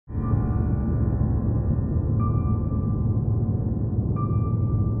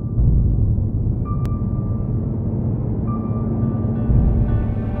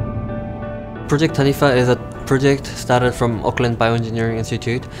Project Taniwha is a project started from Auckland Bioengineering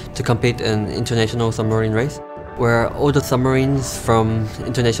Institute to compete in international submarine race, where all the submarines from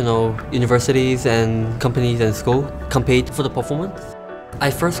international universities and companies and schools compete for the performance.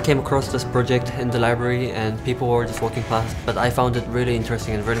 I first came across this project in the library and people were just walking past, but I found it really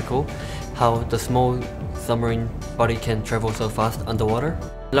interesting and really cool how the small submarine body can travel so fast underwater.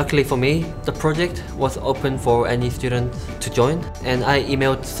 Luckily for me, the project was open for any student to join, and I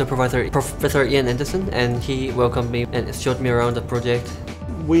emailed supervisor Professor Ian Anderson, and he welcomed me and showed me around the project.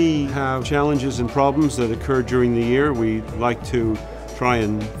 We have challenges and problems that occur during the year we'd like to try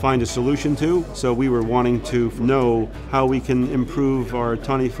and find a solution to. So we were wanting to know how we can improve our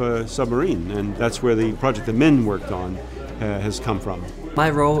Taniwha submarine, and that's where the project the men worked on has come from. My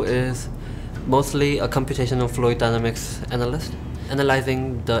role is mostly a computational fluid dynamics analyst,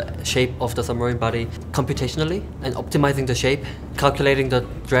 analyzing the shape of the submarine body computationally and optimizing the shape, calculating the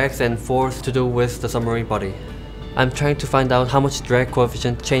drags and force to do with the submarine body. I'm trying to find out how much drag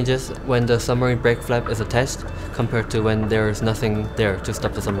coefficient changes when the submarine brake flap is attached compared to when there is nothing there to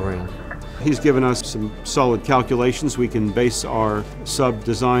stop the submarine. He's given us some solid calculations we can base our sub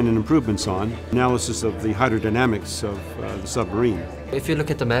design and improvements on. Analysis of the hydrodynamics of the submarine. If you look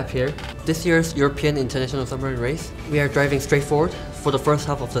at the map here, this year's European International Submarine Race, we are driving straight forward for the first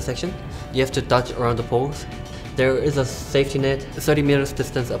half of the section. You have to dodge around the poles. There is a safety net 30 meters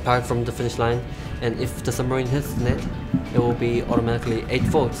distance apart from the finish line, and if the submarine hits the net, it will be automatically 8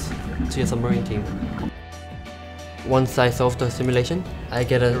 votes to your submarine team. Once I solve the simulation, I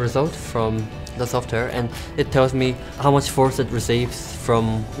get a result from the software, and it tells me how much force it receives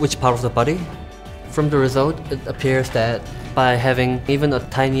from which part of the body. From the result, it appears that by having even a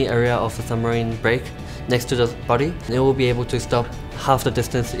tiny area of the submarine brake next to the body, it will be able to stop half the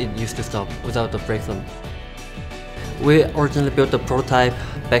distance it used to stop without the brake lamp. We originally built the prototype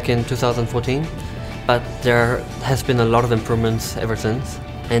back in 2014, but there has been a lot of improvements ever since.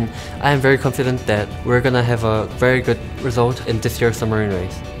 And I am very confident that we're gonna have a very good result in this year's submarine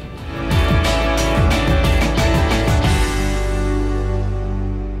race.